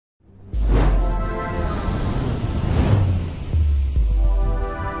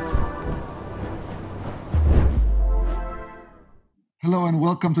Hello and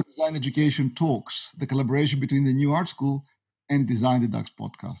welcome to Design Education Talks, the collaboration between the New Art School and Design the Dux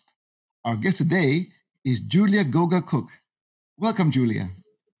podcast. Our guest today is Juliana Goga-Cooke. Welcome, Julia.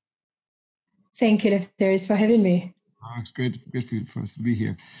 Thank you, Lefteris, for having me. Oh, it's great for us to be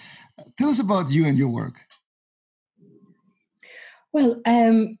here. Tell us about you and your work. Well,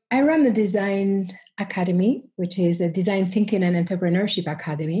 I run a design academy, which is a design thinking and entrepreneurship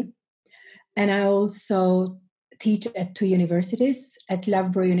academy. And I also teach at two universities, at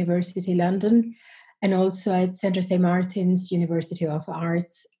Loughborough University, London, and also at St. Martin's University of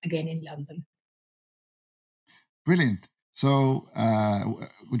Arts, again in London. Brilliant. So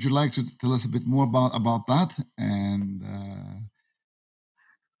would you like to tell us a bit more about that? And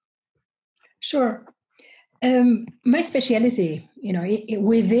Sure. My specialty,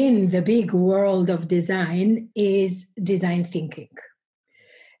 within the big world of design is design thinking.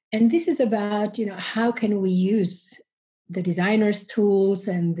 And this is about, how can we use the designer's tools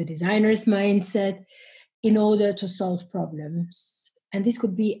and the designer's mindset in order to solve problems. And this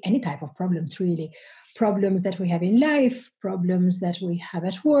could be any type of problems, really. Problems that we have in life, problems that we have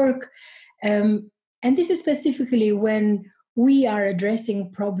at work. And this is specifically when we are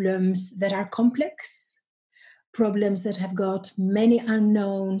addressing problems that are complex, problems that have got many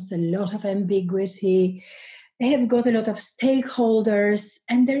unknowns, a lot of ambiguity. They have got a lot of stakeholders,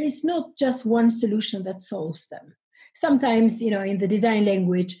 and there is not just one solution that solves them. Sometimes, in the design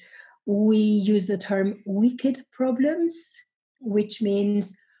language, we use the term wicked problems, which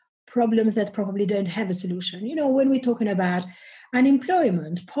means problems that probably don't have a solution. When we're talking about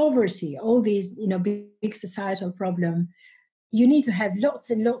unemployment, poverty, all these, big societal problems, you need to have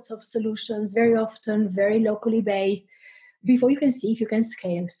lots and lots of solutions, very often very locally based, before you can see if you can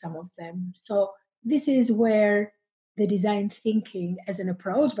scale some of them. So this is where the design thinking as an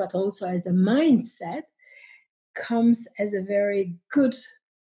approach, but also as a mindset, comes as a very good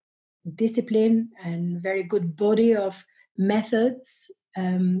discipline and very good body of methods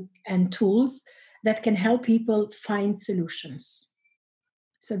and tools that can help people find solutions.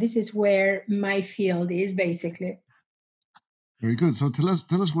 So this is where my field is, basically. Very good. So tell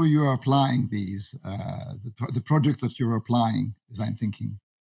us where you are applying these, the projects that you're applying design thinking.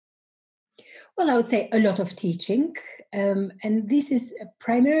 Well, I would say a lot of teaching. And this is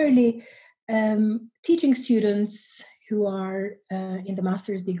primarily teaching students who are in the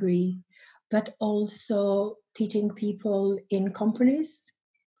master's degree, but also teaching people in companies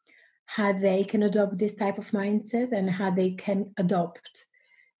how they can adopt this type of mindset and how they can adopt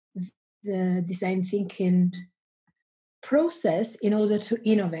the design thinking process in order to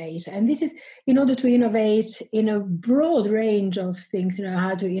innovate. And this is in order to innovate in a broad range of things,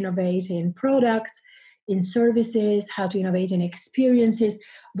 how to innovate in products, in services, how to innovate in experiences,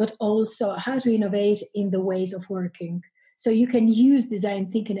 but also how to innovate in the ways of working. So you can use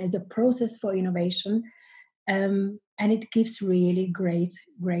design thinking as a process for innovation, and it gives really great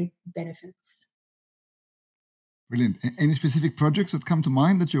benefits. Brilliant. Any specific projects that come to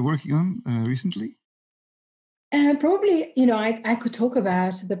mind that you're working on recently? Probably, I could talk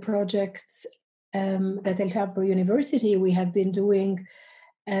about the projects that at Loughborough University we have been doing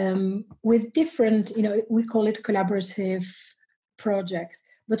with different, we call it collaborative project,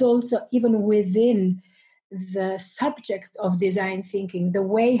 but also even within the subject of design thinking, the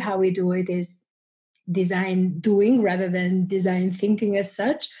way how we do it is design doing rather than design thinking as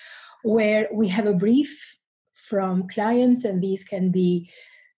such, where we have a brief from clients, and these can be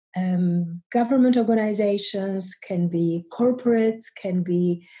government organizations, can be corporates, can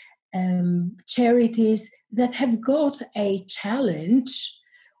be charities that have got a challenge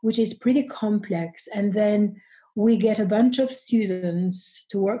which is pretty complex, and then we get a bunch of students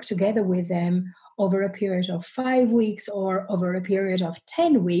to work together with them over a period of 5 weeks or over a period of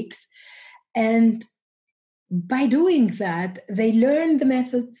 10 weeks. And by doing that, they learn the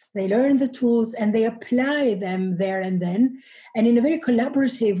methods, they learn the tools, and they apply them there and then, and in a very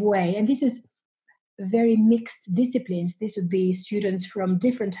collaborative way. And this is very mixed disciplines. This would be students from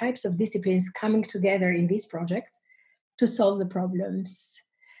different types of disciplines coming together in this project to solve the problems.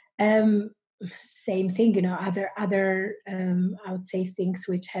 Same thing, other I would say things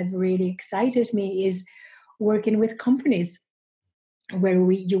which have really excited me is working with companies, where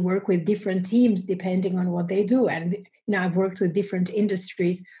you work with different teams depending on what they do. And I've worked with different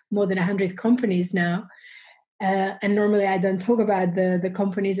industries, more than 100 companies now. And normally I don't talk about the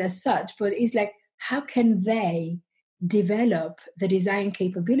companies as such, but it's like, how can they develop the design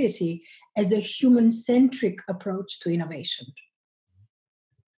capability as a human-centric approach to innovation?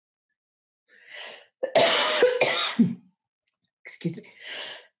 Excuse me.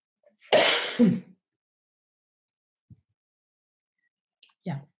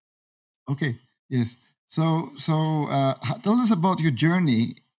 Okay. Yes. So tell us about your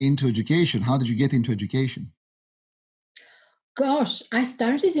journey into education. How did you get into education? Gosh, I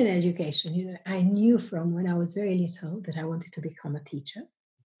started in education. I knew from when I was very little that I wanted to become a teacher.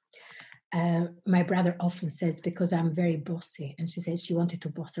 My brother often says, because I'm very bossy, and she said she wanted to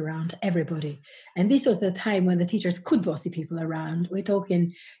boss around everybody. And this was the time when the teachers could bossy people around. We're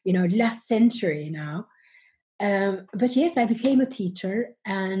talking, last century now. But yes, I became a teacher,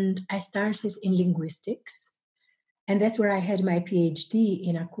 and I started in linguistics. And that's where I had my Ph.D.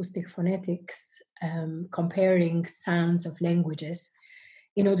 in acoustic phonetics, comparing sounds of languages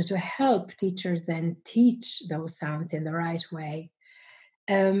in order to help teachers then teach those sounds in the right way.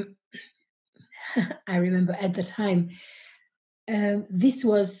 I remember at the time, this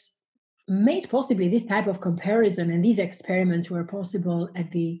was made possibly, this type of comparison and these experiments were possible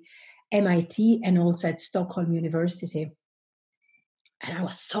at the MIT and also at Stockholm University. And I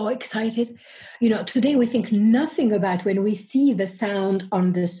was so excited. Today we think nothing about when we see the sound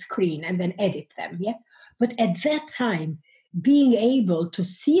on the screen and then edit them. Yeah. But at that time, being able to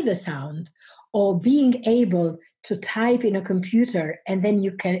see the sound or being able to type in a computer and then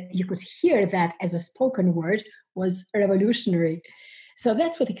you could hear that as a spoken word was revolutionary. So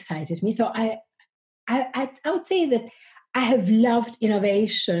that's what excited me. So I would say that I have loved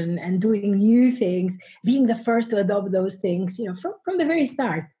innovation and doing new things, being the first to adopt those things, from the very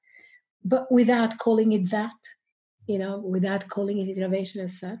start, but without calling it that, without calling it innovation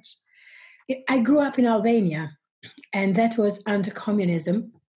as such. I grew up in Albania, and that was under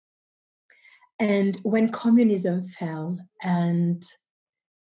communism. And when communism fell and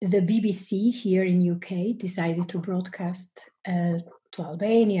the BBC here in UK decided to broadcast to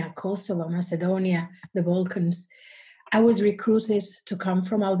Albania, Kosovo, Macedonia, the Balkans, I was recruited to come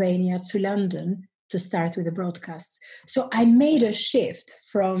from Albania to London to start with the broadcasts. So I made a shift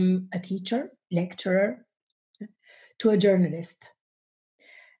from a teacher, lecturer, to a journalist.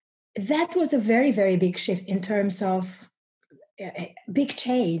 That was a very, very big shift in terms of a big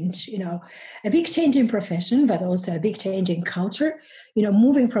change, a big change in profession, but also a big change in culture,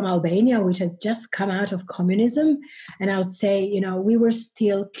 moving from Albania, which had just come out of communism. And I would say, we were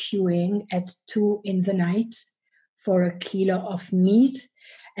still queuing at 2 a.m. for a kilo of meat.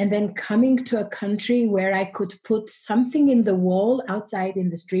 And then coming to a country where I could put something in the wall outside in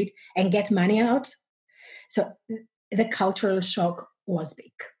the street and get money out. So the cultural shock was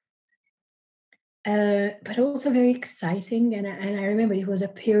big. But also very exciting. And I remember it was a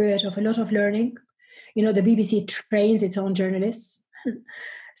period of a lot of learning. The BBC trains its own journalists.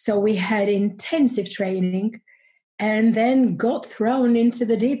 So we had intensive training and then got thrown into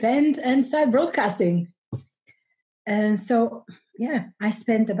the deep end and started broadcasting. And so, I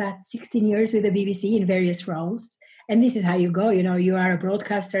spent about 16 years with the BBC in various roles. And this is how you go, you are a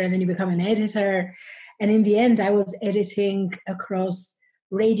broadcaster and then you become an editor. And in the end, I was editing across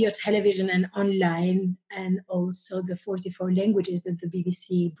radio, television, and online, and also the 44 languages that the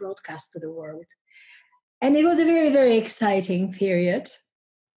BBC broadcasts to the world. And it was a very, very exciting period.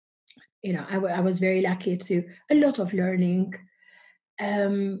 I was very lucky to a lot of learning.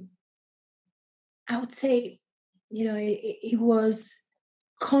 I would say, it was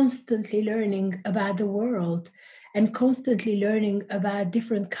constantly learning about the world and constantly learning about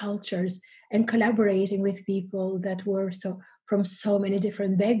different cultures and collaborating with people that were from so many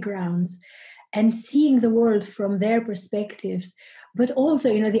different backgrounds and seeing the world from their perspectives. But also,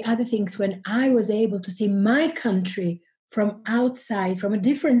 the other things, when I was able to see my country from outside, from a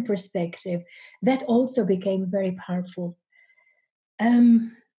different perspective, that also became very powerful.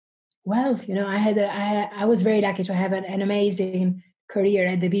 Well, I was very lucky to have an amazing career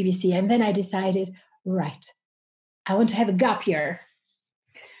at the BBC. And then I decided, right, I want to have a gap year.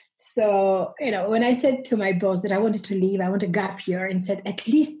 So, when I said to my boss that I wanted to leave, I want a gap year, and said, at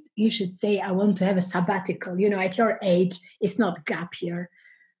least you should say I want to have a sabbatical. At your age, it's not gap year.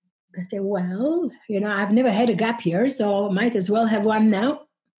 I said, well, I've never had a gap year, so might as well have one now.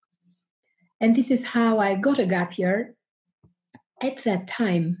 And this is how I got a gap year. At that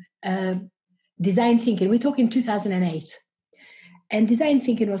time, design thinking, we talk in 2008. And design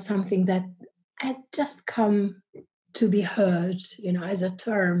thinking was something that had just come to be heard, as a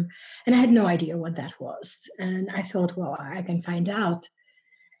term. And I had no idea what that was. And I thought, well, I can find out.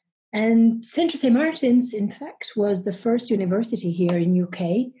 And Central St. Martin's, in fact, was the first university here in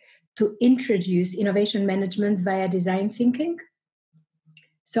UK to introduce innovation management via design thinking.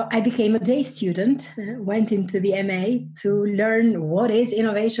 So I became a day student, went into the MA to learn what is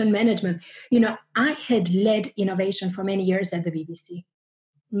innovation management. I had led innovation for many years at the BBC,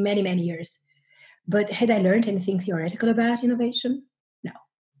 many, many years. But had I learned anything theoretical about innovation? No.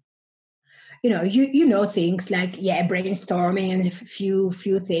 you know things like, brainstorming and a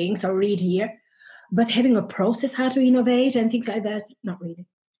few things, or read here, but having a process how to innovate and things like that, not really.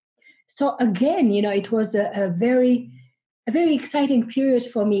 So again, it was a very exciting period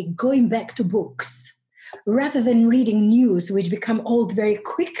for me, going back to books rather than reading news, which become old very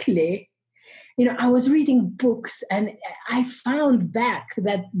quickly. I was reading books, and I found back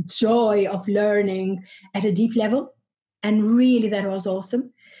that joy of learning at a deep level. And really, that was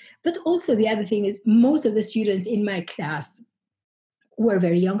awesome. But also the other thing is, most of the students in my class were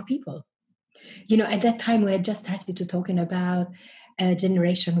very young people. At that time, we had just started to talking about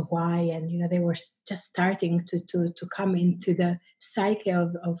Generation Y, and they were just starting to come into the psyche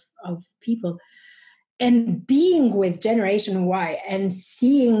of people. And being with Generation Y and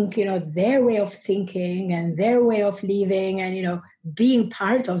seeing, their way of thinking and their way of living, and, being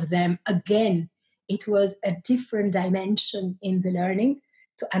part of them, again, it was a different dimension in the learning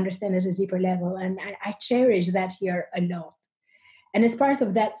to understand at a deeper level. And I cherish that here a lot. And as part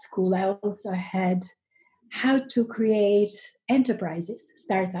of that school, I also had how to create enterprises,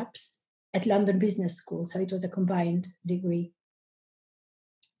 startups, at London Business School. So it was a combined degree.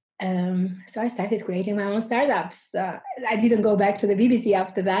 So I started creating my own startups. I didn't go back to the BBC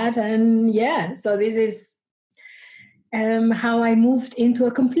after that. And so this is how I moved into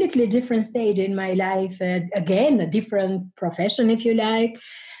a completely different stage in my life. Again, a different profession, if you like.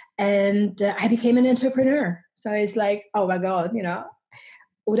 And I became an entrepreneur. So it's like, oh my God,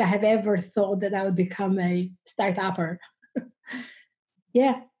 would I have ever thought that I would become a start-upper?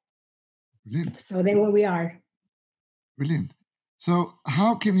 Yeah. Brilliant. So there we are. Brilliant. So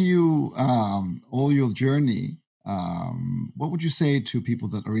how can you, all your journey, what would you say to people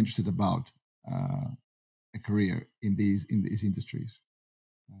that are interested about a career in these industries?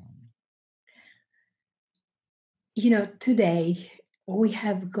 Today we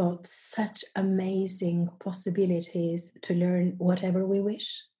have got such amazing possibilities to learn whatever we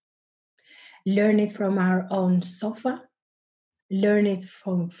wish. Learn it from our own sofa, learn it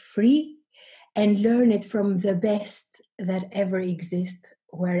from free, and learn it from the best that ever exists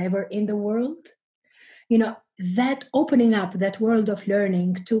wherever in the world. That opening up that world of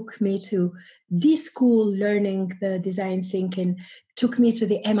learning took me to this school learning the design thinking, took me to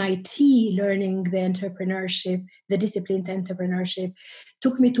the MIT learning the entrepreneurship, the disciplined entrepreneurship,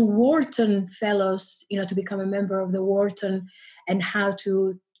 took me to Wharton Fellows, to become a member of the Wharton, and how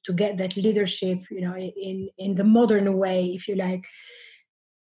to get that leadership, in the modern way, if you like.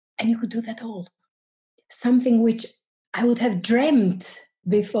 And you could do that all. Something which I would have dreamt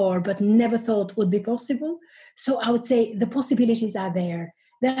before, but never thought would be possible. So I would say the possibilities are there.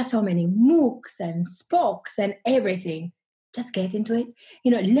 There are so many MOOCs and SPOCs and everything. Just get into it.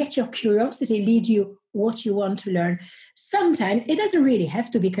 Let your curiosity lead you what you want to learn. Sometimes it doesn't really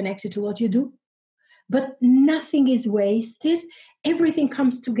have to be connected to what you do, but nothing is wasted. Everything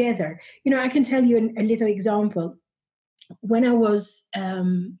comes together. I can tell you a little example. When I was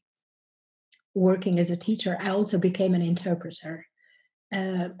working as a teacher, I also became an interpreter.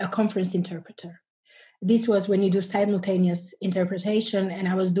 A conference interpreter. This was when you do simultaneous interpretation, and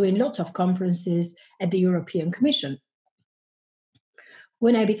I was doing lots of conferences at the European Commission.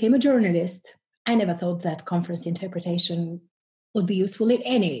 When I became a journalist, I never thought that conference interpretation would be useful in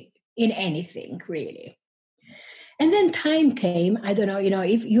anything, really. And then time came. I don't know,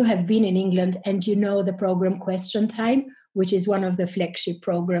 if you have been in England and you know the program Question Time, which is one of the flagship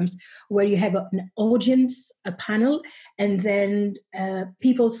programs where you have an audience, a panel, and then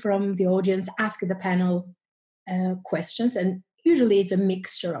people from the audience ask the panel questions. And usually it's a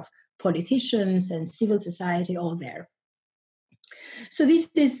mixture of politicians and civil society all there. So this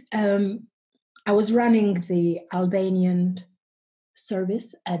is, I was running the Albanian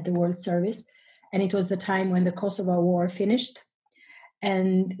service at the World Service. And it was the time when the Kosovo War finished.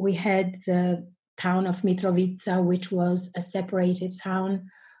 And we had the town of Mitrovica, which was a separated town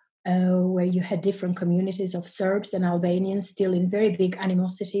where you had different communities of Serbs and Albanians still in very big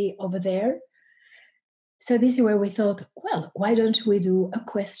animosity over there. So this is where we thought, well, why don't we do a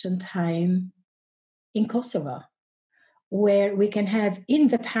question time in Kosovo, where we can have in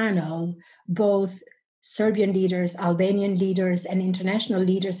the panel both Serbian leaders, Albanian leaders, and international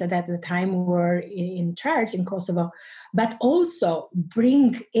leaders that at the time were in charge in Kosovo, but also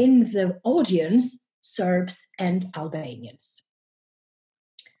bring in the audience Serbs and Albanians.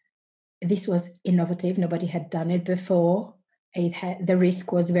 This was innovative. Nobody had done it before. The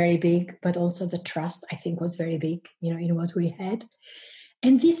risk was very big, but also the trust, I think, was very big, in what we had.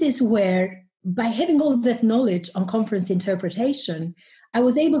 And this is where, by having all that knowledge on conference interpretation, I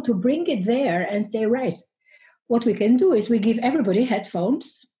was able to bring it there and say, right, what we can do is we give everybody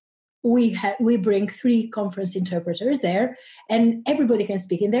headphones we bring 3 conference interpreters there, and everybody can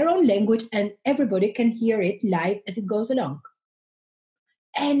speak in their own language, and everybody can hear it live as it goes along.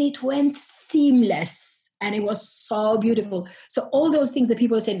 And it went seamless, and it was so beautiful. So all those things that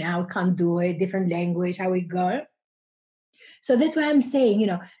people say now can't do it, different language, how we go. So that's why I'm saying,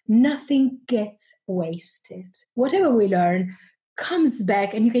 nothing gets wasted. Whatever we learn comes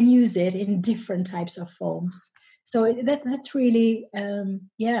back, and you can use it in different types of forms. So that's really,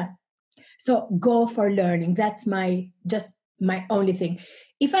 So go for learning. That's my only thing.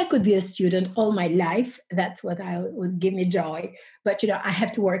 If I could be a student all my life, that's what would give me joy. But, I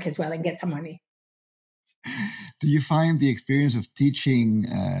have to work as well and get some money. Do you find the experience of teaching,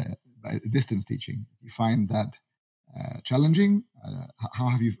 distance teaching, do you find that challenging? How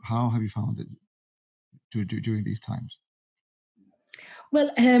have you found it during these times?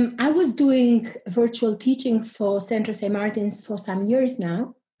 Well, I was doing virtual teaching for Centre St. Martin's for some years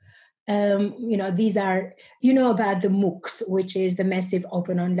now. These are, about the MOOCs, which is the massive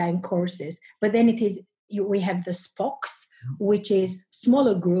open online courses. But then we have the SPOCs, which is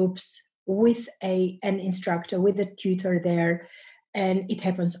smaller groups with an instructor, with a tutor there, and it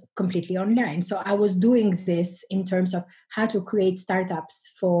happens completely online. So I was doing this in terms of how to create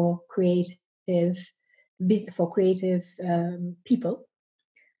startups for creative people.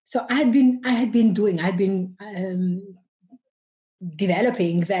 So I had been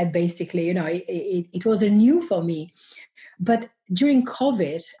developing that basically. It wasn't new for me. But during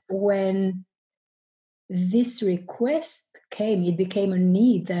COVID, when this request came, it became a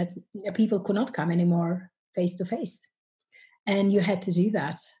need that people could not come anymore face to face. And you had to do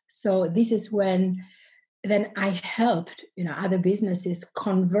that. So this is when then I helped, other businesses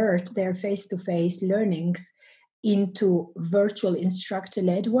convert their face-to-face learnings into virtual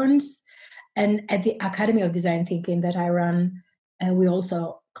instructor-led ones. And at the Academy of Design Thinking that I run, we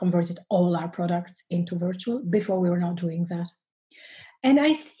also converted all our products into virtual. Before, we were not doing that. And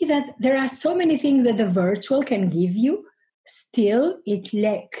I see that there are so many things that the virtual can give you. Still, it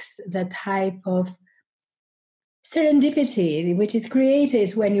lacks the type of serendipity which is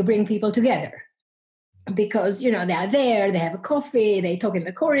created when you bring people together. Because, they are there, they have a coffee, they talk in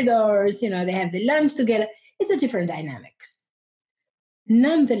the corridors, they have the lunch together. It's a different dynamics.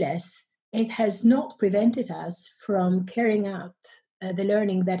 Nonetheless, it has not prevented us from carrying out the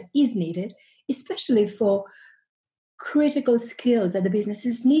learning that is needed, especially for critical skills that the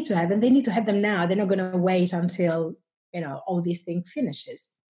businesses need to have, and they need to have them now. They're not going to wait until, all these things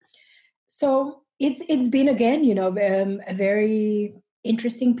finishes. So it's been, again, a very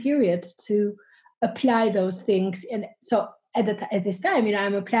interesting period to apply those things. And so at this time,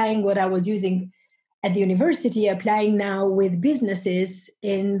 I'm applying what I was using at the university, applying now with businesses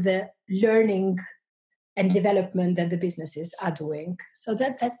in the learning and development that the businesses are doing. So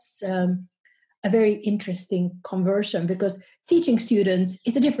that's a very interesting conversion, because teaching students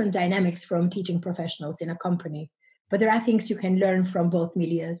is a different dynamics from teaching professionals in a company. But there are things you can learn from both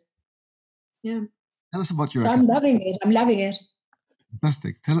milieus. Yeah. Tell us about your academy. I'm loving it.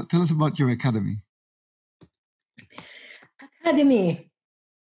 Fantastic. Tell us about your academy. Academy.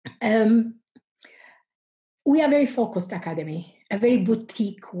 We are very focused academy, a very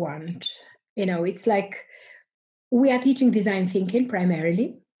boutique one. It's like we are teaching design thinking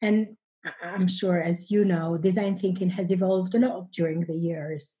primarily. And I'm sure, as you know, design thinking has evolved a lot during the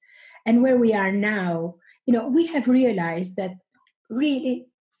years. And where we are now, we have realized that really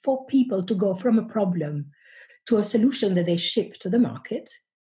for people to go from a problem to a solution that they ship to the market,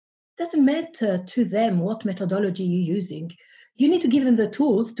 doesn't matter to them what methodology you're using. You need to give them the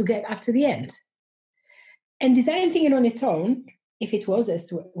tools to get up to the end. And design thinking on its own, if it was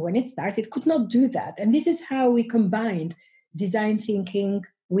when it started, could not do that. And this is how we combined design thinking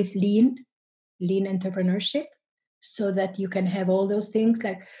with lean entrepreneurship, so that you can have all those things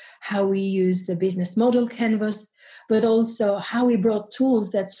like how we use the business model canvas, but also how we brought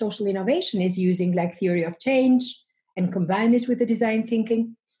tools that social innovation is using, like theory of change, and combine it with the design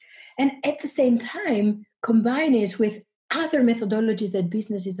thinking. And at the same time, combine it with other methodologies that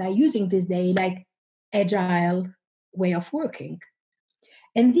businesses are using this day, like agile way of working.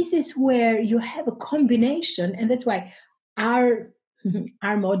 And this is where you have a combination, and that's why our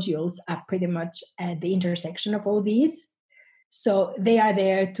modules are pretty much at the intersection of all these. So they are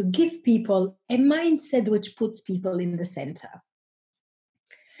there to give people a mindset which puts people in the center.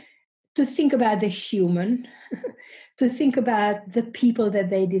 To think about the human, to think about the people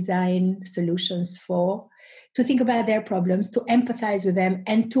that they design solutions for, to think about their problems, to empathize with them,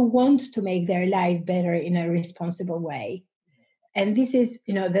 and to want to make their life better in a responsible way. And this is,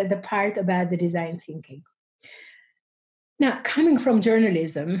 the part about the design thinking. Now, coming from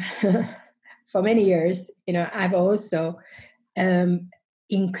journalism for many years, I've also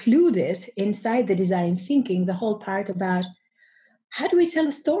included inside the design thinking the whole part about how do we tell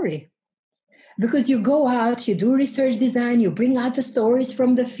a story? Because you go out, you do research design, you bring out the stories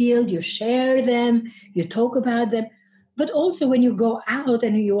from the field, you share them, you talk about them. But also when you go out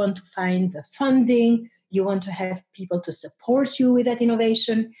and you want to find the funding, you want to have people to support you with that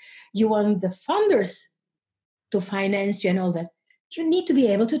innovation, you want the funders to finance you and all that, you need to be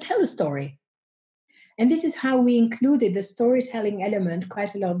able to tell a story. And this is how we included the storytelling element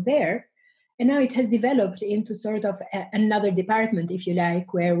quite a lot there. And now it has developed into sort of another department, if you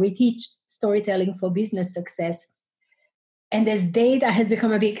like, where we teach storytelling for business success. And as data has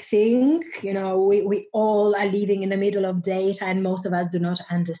become a big thing, we all are living in the middle of data and most of us do not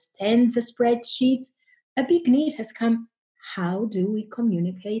understand the spreadsheets. A big need has come. How do we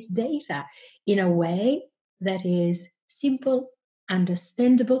communicate data in a way that is simple,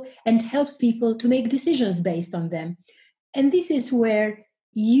 understandable, and helps people to make decisions based on them? And this is where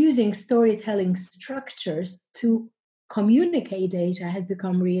using storytelling structures to communicate data has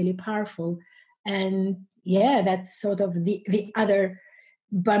become really powerful. And that's sort of the other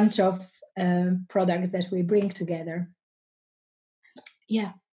bunch of products that we bring together.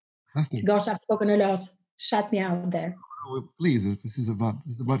 Yeah. Fantastic. Gosh, I've spoken a lot. Shut me out there. Oh, please, this is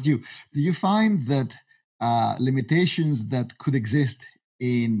about you. Do you find that limitations that could exist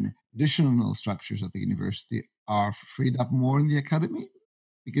in traditional structures at the university are freed up more in the academy?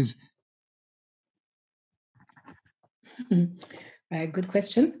 Because good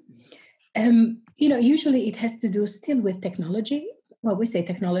question. Usually it has to do still with technology. Well, we say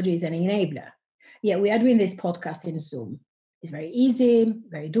technology is an enabler. Yeah, we are doing this podcast in Zoom. It's very easy,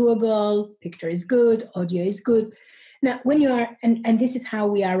 very doable. Picture is good, audio is good. Now, when you are, and this is how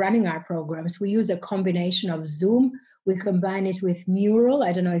we are running our programs, we use a combination of Zoom. We combine it with Mural.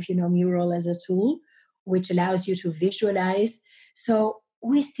 I don't know if you know Mural as a tool, which allows you to visualize. So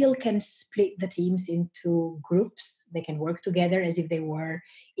we still can split the teams into groups. They can work together as if they were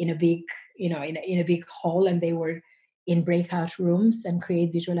in a big, in a big hall and they were in breakout rooms and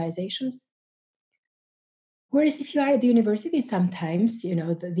create visualizations. Whereas if you are at the university, sometimes,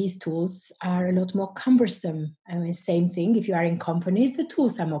 these tools are a lot more cumbersome. I mean, same thing, if you are in companies, the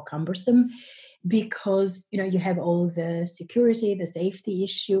tools are more cumbersome because, you have all the security, the safety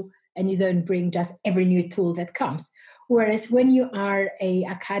issue, and you don't bring just every new tool that comes. Whereas when you are an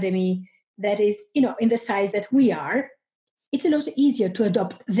academy that is, in the size that we are, it's a lot easier to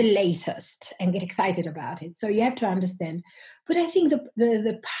adopt the latest and get excited about it. So you have to understand. But I think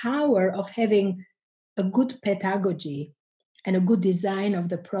the power of having a good pedagogy and a good design of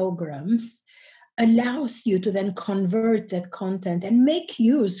the programs allows you to then convert that content and make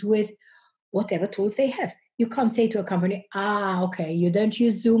use with whatever tools they have. You can't say to a company, okay, you don't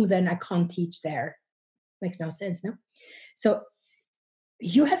use Zoom, then I can't teach there. Makes no sense, no? So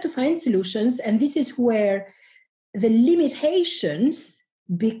you have to find solutions, and this is where the limitations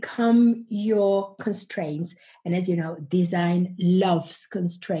become your constraints. And as you know, design loves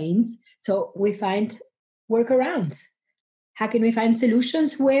constraints. So we find workarounds. How can we find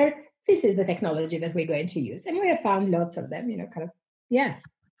solutions where this is the technology that we're going to use? And we have found lots of them,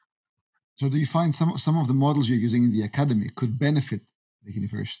 So do you find some of the models you're using in the academy could benefit the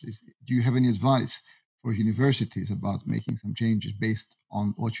universities? Do you have any advice for universities about making some changes based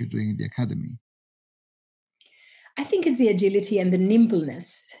on what you're doing in the academy? I think it's the agility and the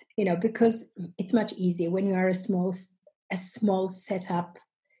nimbleness, because it's much easier when you are a small setup.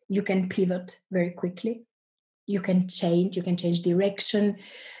 You can pivot very quickly. You can change direction.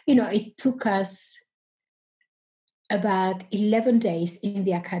 It took us about 11 days in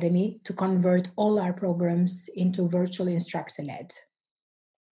the academy to convert all our programs into virtual instructor-led.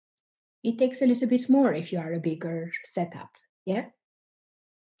 It takes a little bit more if you are a bigger setup, yeah?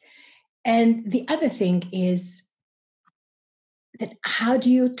 And the other thing is that how do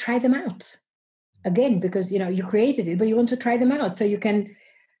you try them out? Again, because, you created it, but you want to try them out so you can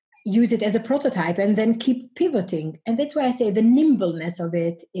use it as a prototype and then keep pivoting. And that's why I say the nimbleness of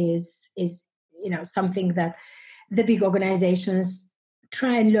it is something that the big organizations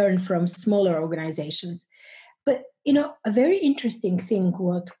try and learn from smaller organizations. But, a very interesting thing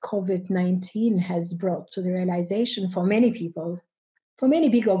what COVID-19 has brought to the realization for many people, for many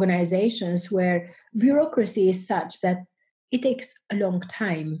big organizations where bureaucracy is such that it takes a long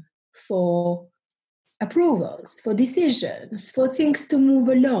time for approvals, for decisions, for things to move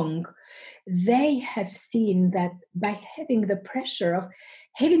along. They have seen that by having the pressure of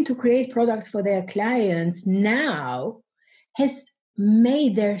having to create products for their clients now has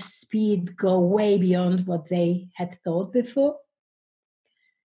made their speed go way beyond what they had thought before.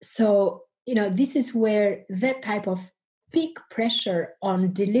 So, this is where that type of big pressure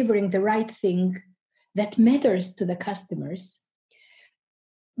on delivering the right thing that matters to the customers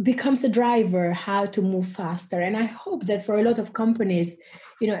becomes a driver how to move faster. And I hope that for a lot of companies,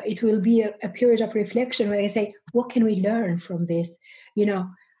 it will be a period of reflection where they say, what can we learn from this?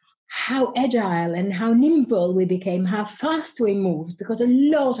 How agile and how nimble we became, how fast we moved, because a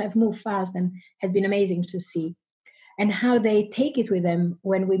lot have moved fast and has been amazing to see. And how they take it with them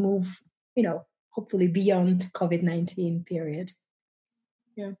when we move, hopefully beyond COVID-19 period.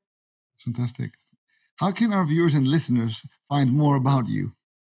 Yeah. Fantastic. How can our viewers and listeners find more about you?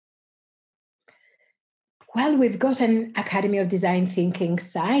 Well, we've got an Academy of Design Thinking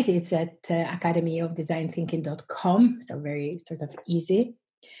site. It's at academyofdesignthinking.com, so very sort of easy.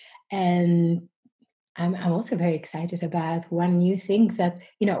 And I'm also very excited about one new thing that,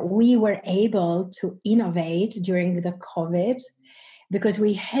 we were able to innovate during the COVID, because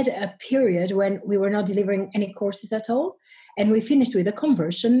we had a period when we were not delivering any courses at all. And we finished with a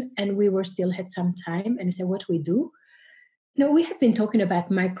conversion and we still had some time. And we said, what do we do? We have been talking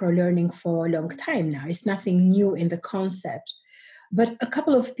about micro-learning for a long time now. It's nothing new in the concept. But a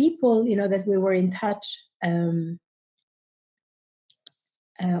couple of people, that we were in touch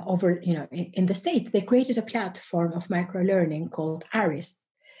over, in the States, they created a platform of micro-learning called Arist.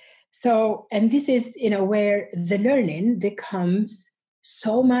 So, and this is, where the learning becomes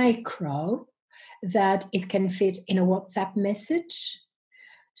so micro that it can fit in a WhatsApp message.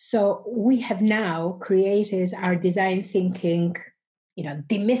 So we have now created our design thinking,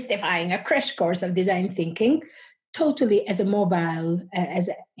 demystifying a crash course of design thinking, totally as a mobile,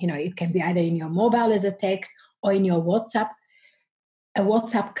 it can be either in your mobile as a text or in your WhatsApp. A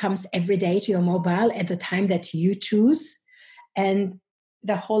WhatsApp comes every day to your mobile at the time that you choose. And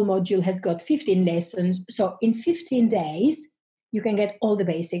the whole module has got 15 lessons. So in 15 days, you can get all the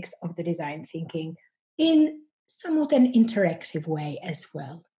basics of the design thinking in somewhat an interactive way as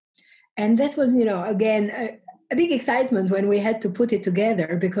well. And that was, again, a big excitement when we had to put it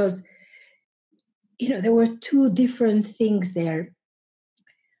together, because, there were two different things there.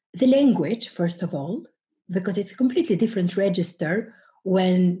 The language, first of all, because it's a completely different register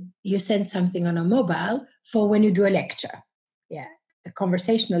when you send something on a mobile for when you do a lecture. Yeah, the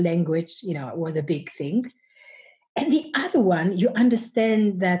conversational language, was a big thing. And the other one, you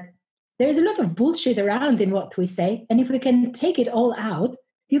understand that there's a lot of bullshit around in what we say. And if we can take it all out,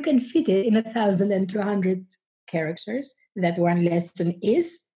 you can fit it in 1,200 characters, that one lesson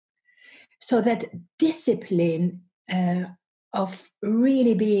is. So that discipline of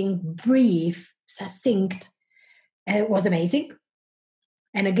really being brief, succinct, was amazing.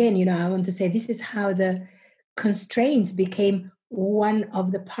 And again, I want to say this is how the constraints became one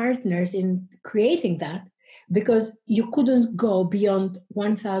of the partners in creating that, because you couldn't go beyond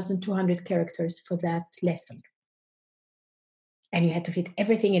 1,200 characters for that lesson. And you had to fit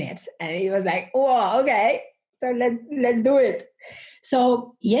everything in it. And it was like, oh, okay, so let's do it.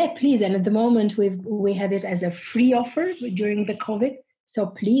 So yeah, please. And at the moment we have it as a free offer during the COVID. So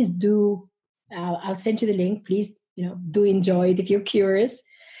please do, I'll send you the link. Please, do enjoy it if you're curious,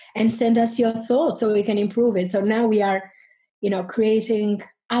 and send us your thoughts so we can improve it. So now we are, creating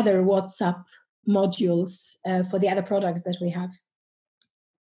other WhatsApp modules for the other products that we have.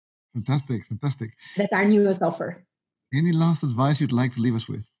 Fantastic. That's our newest offer. Any last advice you'd like to leave us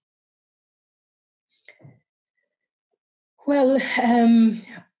with? Well,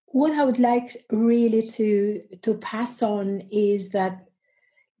 what I would like really to pass on is that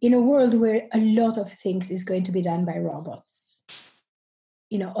in a world where a lot of things is going to be done by robots,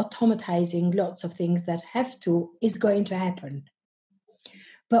 automatizing lots of things that is going to happen.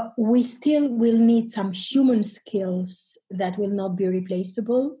 But we still will need some human skills that will not be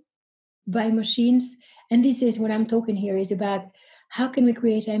replaceable by machines. And this is what I'm talking here is about how can we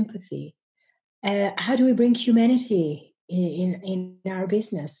create empathy? How do we bring humanity in our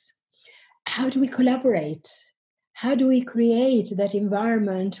business? How do we collaborate? How do we create that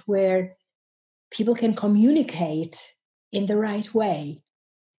environment where people can communicate in the right way?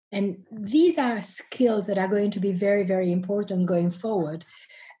 And these are skills that are going to be very, very important going forward.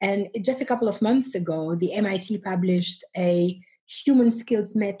 And just a couple of months ago, the MIT published a human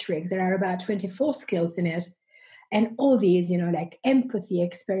skills matrix. There are about 24 skills in it. And all these, like empathy,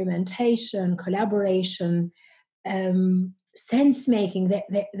 experimentation, collaboration, sense making,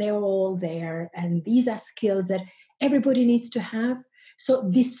 they're all there. And these are skills that everybody needs to have. So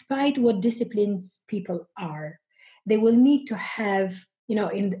despite what disciplines people are, they will need to have,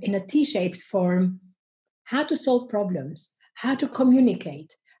 in a T-shaped form, how to solve problems, how to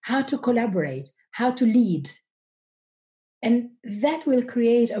communicate, how to collaborate, how to lead. And that will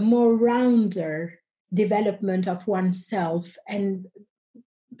create a more rounder development of oneself and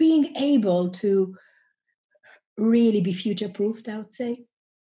being able to really be future proofed, I would say.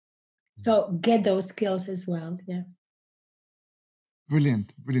 So get those skills as well. Yeah.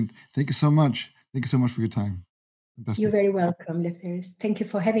 Brilliant. Brilliant. Thank you so much. Thank you so much for your time. Fantastic. You're very welcome, Lefteris. Thank you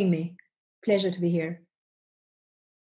for having me. Pleasure to be here.